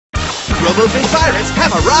Robo Fish Pirates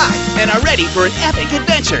have arrived and are ready for an epic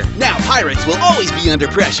adventure. Now pirates will always be under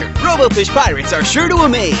pressure. Robo Fish Pirates are sure to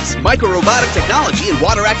amaze. Micro-robotic technology and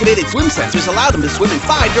water-activated swim sensors allow them to swim in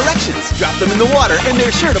 5 directions. Drop them in the water and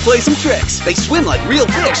they're sure to play some tricks. They swim like real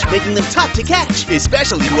fish, making them tough to catch,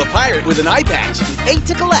 especially to a pirate with an eye patch. With 8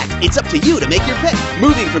 to collect, it's up to you to make your pick.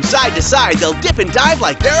 Moving from side to side, they'll dip and dive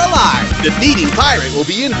like they're alive. The thieving pirate will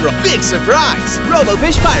be in for a big surprise. Robo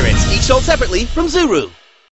Fish Pirates, each sold separately from ZURU.